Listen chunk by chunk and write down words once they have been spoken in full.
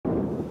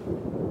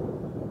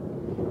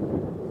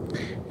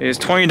It is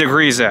 20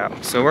 degrees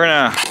out, so we're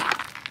gonna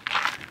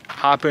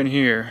hop in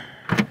here.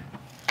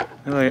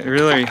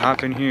 Really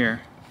hop in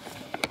here.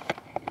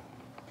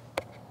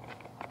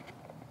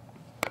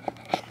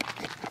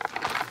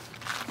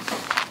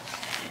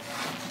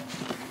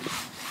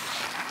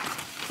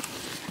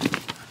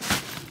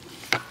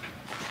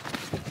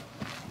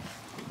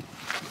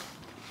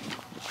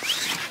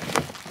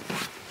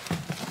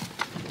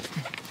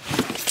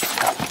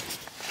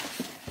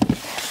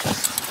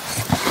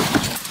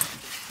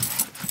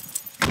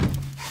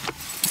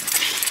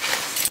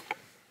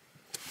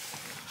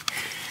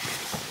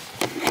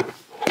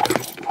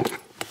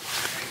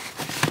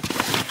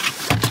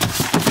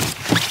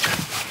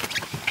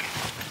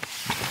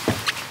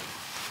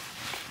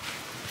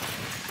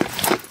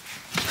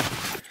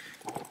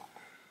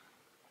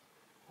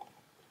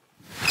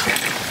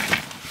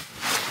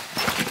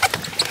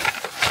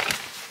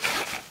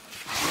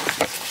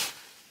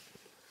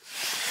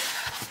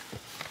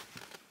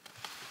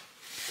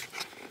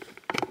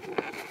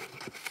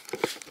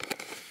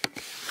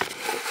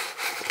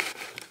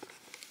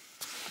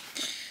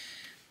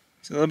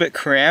 It's a little bit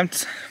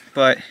cramped,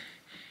 but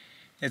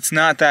it's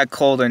not that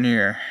cold in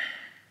here.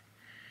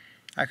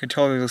 I could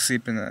totally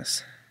sleep in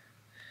this.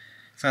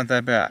 It's not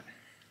that bad.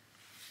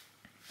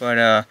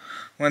 But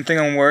one thing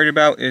I'm worried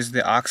about is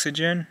the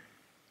oxygen.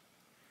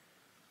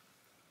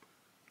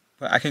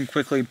 But I can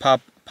quickly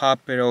pop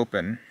it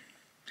open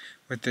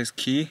with this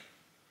key.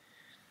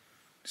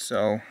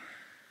 So,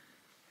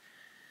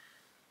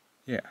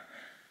 yeah.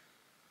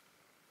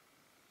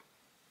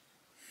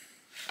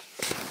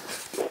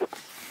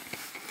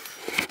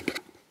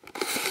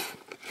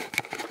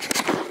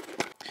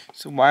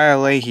 So while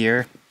I lay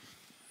here,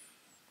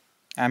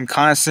 I'm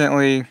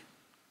constantly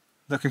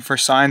looking for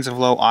signs of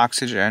low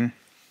oxygen.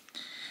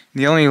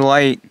 The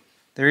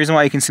reason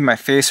why you can see my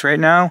face right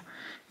now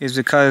is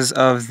because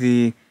of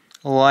the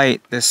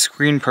light this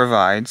screen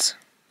provides.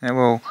 It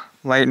will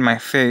lighten my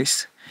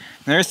face.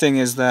 Another thing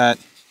is that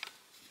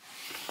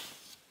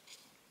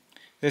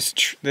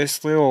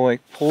this little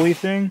like pulley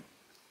thing,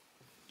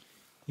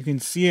 you can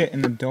see it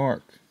in the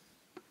dark.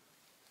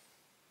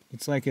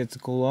 It's like it's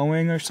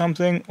glowing or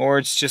something, or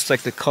it's just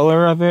like the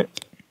color of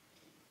it,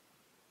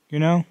 you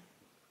know?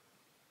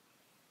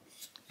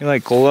 It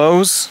like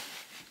glows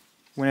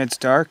when it's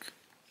dark.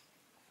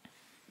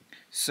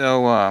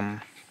 So,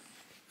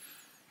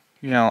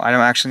 you know, I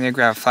don't actually need to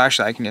grab a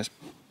flashlight, I can just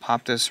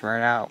pop this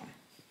right out.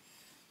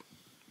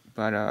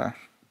 But,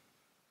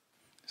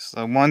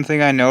 so one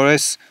thing I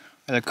notice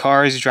are the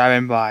cars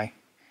driving by.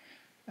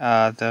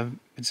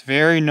 It's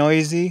very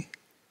noisy,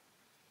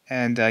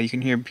 and you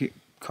can hear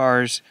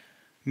cars,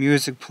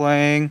 music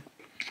playing,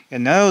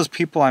 and none of those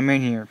people I'm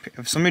in here.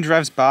 If somebody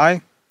drives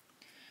by,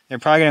 they're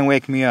probably gonna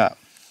wake me up,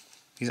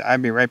 because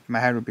my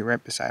head would be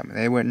right beside them.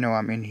 They wouldn't know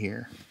I'm in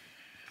here.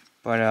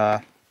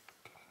 But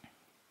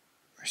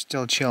we're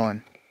still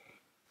chilling.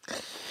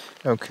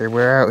 Okay,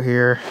 we're out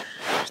here.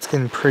 It's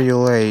getting pretty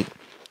late,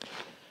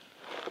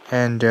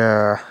 and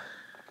I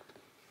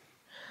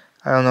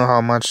don't know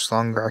how much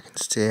longer I can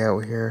stay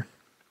out here.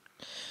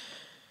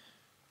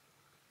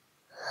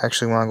 I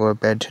actually want to go to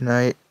bed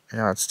tonight and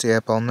not stay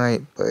up all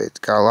night, but it's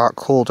got a lot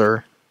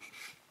colder,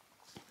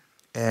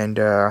 and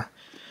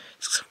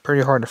it's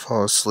pretty hard to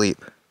fall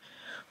asleep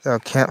without a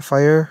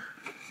campfire,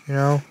 you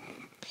know.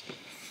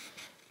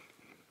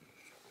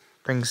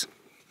 Brings,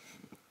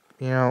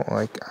 you know,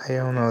 like, I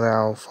don't know that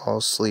I'll fall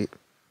asleep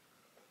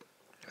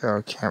without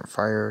a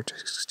campfire to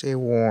stay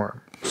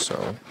warm.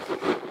 So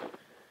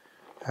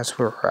that's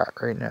where we're at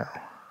right now.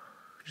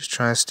 Just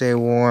trying to stay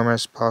warm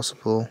as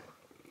possible.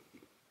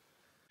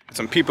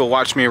 Some people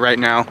watch me right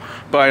now,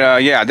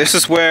 but yeah, this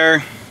is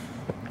where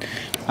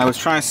I was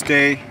trying to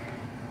stay,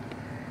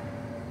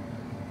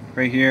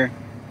 right here,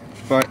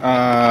 but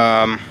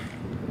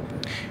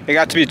it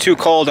got to be too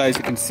cold. As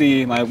you can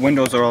see, my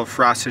windows are all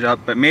frosted up,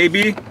 but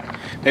maybe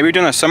during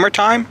the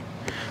summertime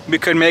we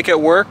could make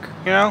it work,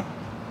 you know.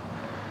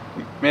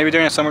 Maybe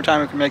during the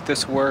summertime we could make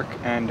this work,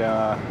 and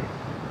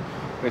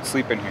we'd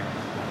sleep in here.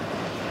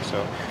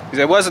 So, because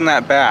it wasn't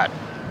that bad.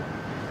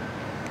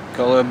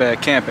 Go a little bit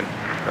of camping.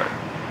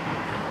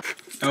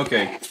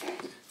 Okay,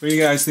 what do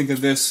you guys think of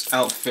this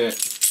outfit?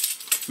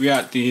 We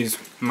got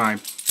my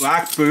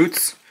black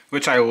boots,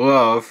 which I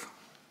love,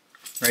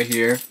 right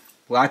here.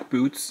 Black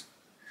boots,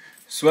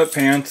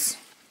 sweatpants,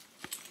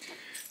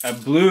 a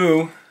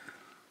blue,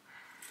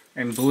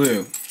 and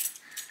blue.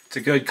 It's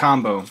a good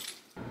combo.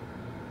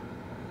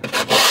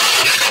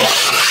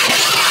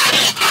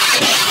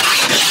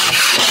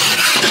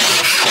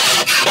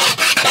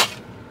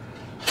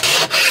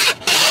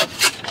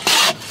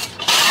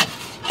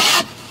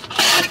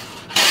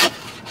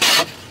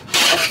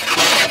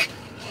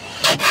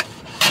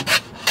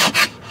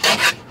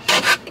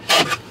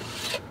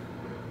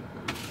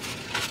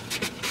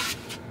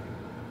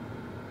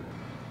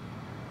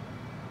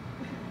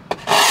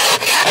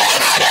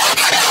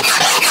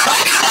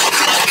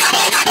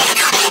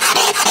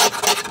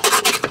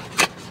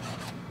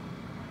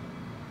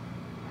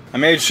 I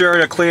made sure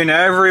to clean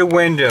every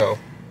window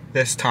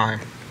this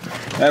time.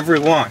 Every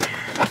one.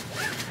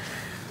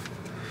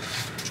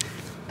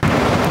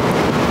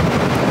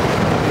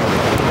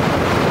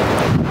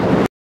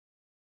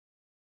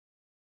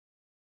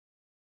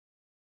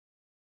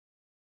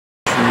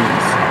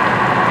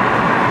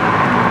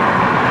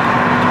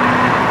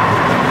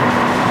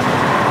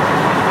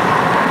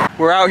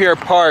 we're out here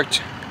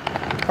parked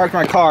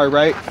my car,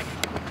 right?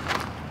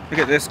 Look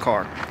at this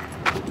car.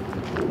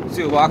 Let's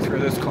do a walkthrough of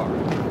this car.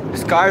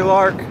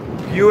 Skylark,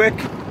 Buick.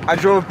 I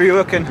drove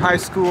Buick in high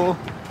school.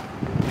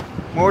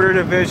 Motor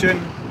Division,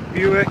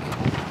 Buick.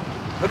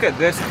 Look at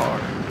this car.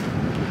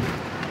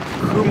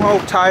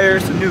 Kumho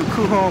tires, the new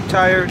Kumho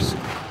tires.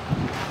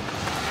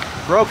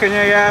 Broken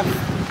AF.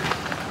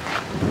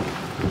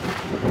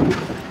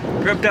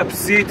 Ripped up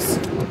seats.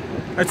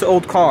 That's an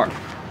old car.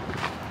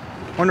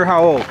 Wonder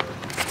how old.